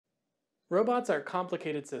Robots are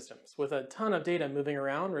complicated systems with a ton of data moving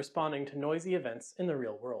around responding to noisy events in the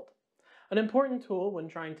real world. An important tool when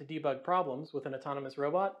trying to debug problems with an autonomous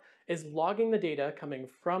robot is logging the data coming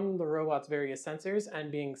from the robot's various sensors and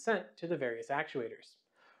being sent to the various actuators.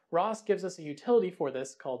 ROS gives us a utility for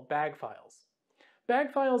this called bag files.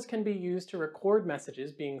 Bag files can be used to record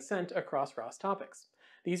messages being sent across ROS topics.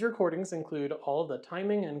 These recordings include all of the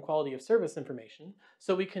timing and quality of service information,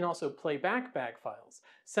 so we can also play back bag files,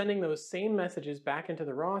 sending those same messages back into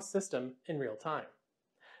the ROS system in real time.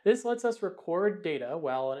 This lets us record data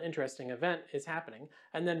while an interesting event is happening,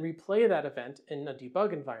 and then replay that event in a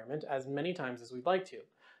debug environment as many times as we'd like to,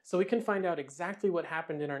 so we can find out exactly what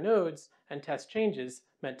happened in our nodes and test changes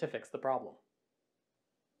meant to fix the problem.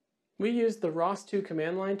 We use the ROS2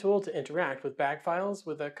 command line tool to interact with bag files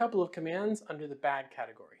with a couple of commands under the bag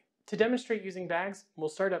category. To demonstrate using bags, we'll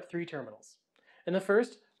start up 3 terminals. In the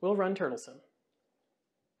first, we'll run TurtleSim.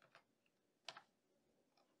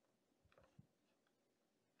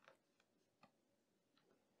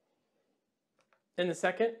 In the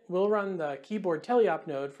second, we'll run the keyboard teleop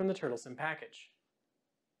node from the TurtleSim package.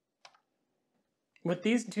 With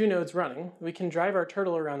these 2 nodes running, we can drive our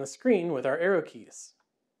turtle around the screen with our arrow keys.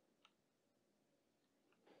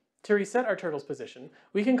 To reset our turtle's position,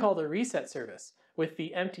 we can call the reset service with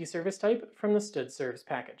the empty service type from the stdservs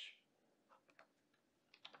package.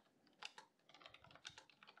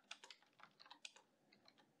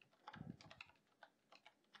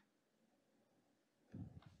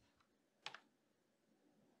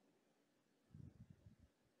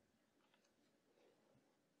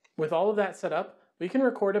 With all of that set up, we can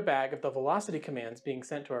record a bag of the velocity commands being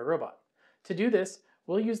sent to our robot. To do this,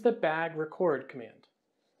 we'll use the bag record command.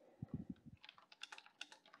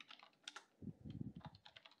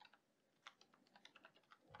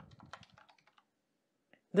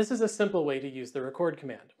 This is a simple way to use the record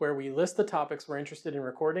command, where we list the topics we're interested in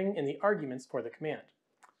recording in the arguments for the command.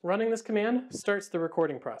 Running this command starts the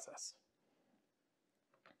recording process.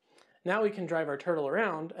 Now we can drive our turtle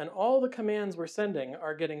around, and all the commands we're sending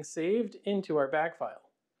are getting saved into our bag file.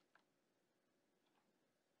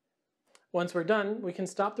 Once we're done, we can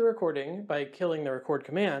stop the recording by killing the record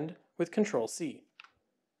command with Ctrl-C.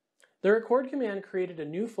 The record command created a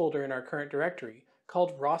new folder in our current directory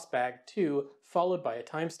called ROSBag2, followed by a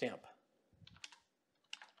timestamp.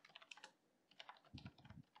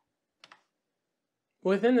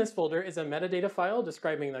 Within this folder is a metadata file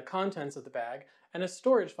describing the contents of the bag and a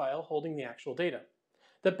storage file holding the actual data.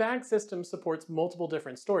 The bag system supports multiple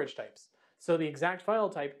different storage types, so the exact file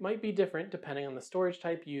type might be different depending on the storage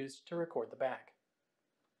type used to record the bag.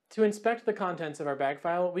 To inspect the contents of our bag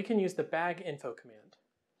file, we can use the baginfo command.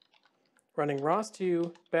 Running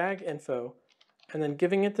ROS2 baginfo and then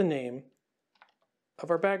giving it the name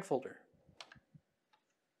of our bag folder.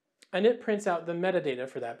 And it prints out the metadata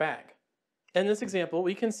for that bag. In this example,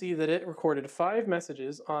 we can see that it recorded 5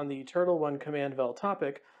 messages on the turtle1 command vel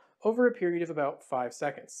topic over a period of about 5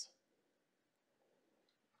 seconds.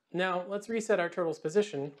 Now, let's reset our turtle's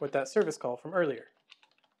position with that service call from earlier.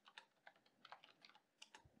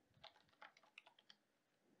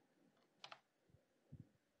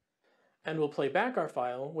 And we'll play back our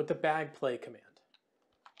file with the bag play command.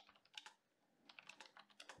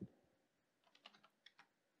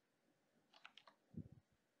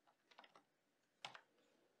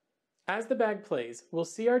 As the bag plays, we'll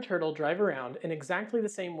see our turtle drive around in exactly the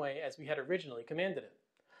same way as we had originally commanded it.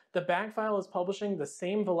 The bag file is publishing the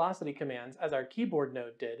same velocity commands as our keyboard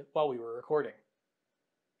node did while we were recording.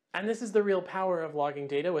 And this is the real power of logging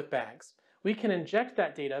data with bags. We can inject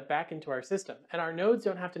that data back into our system, and our nodes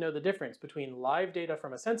don't have to know the difference between live data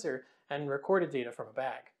from a sensor and recorded data from a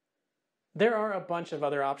bag. There are a bunch of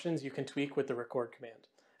other options you can tweak with the record command,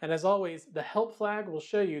 and as always, the help flag will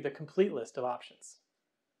show you the complete list of options.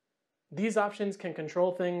 These options can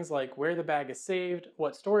control things like where the bag is saved,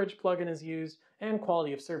 what storage plugin is used, and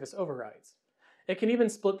quality of service overrides. It can even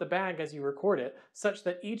split the bag as you record it, such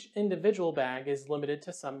that each individual bag is limited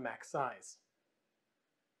to some max size.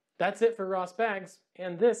 That's it for ROS bags,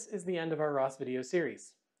 and this is the end of our ROS video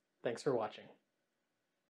series. Thanks for watching.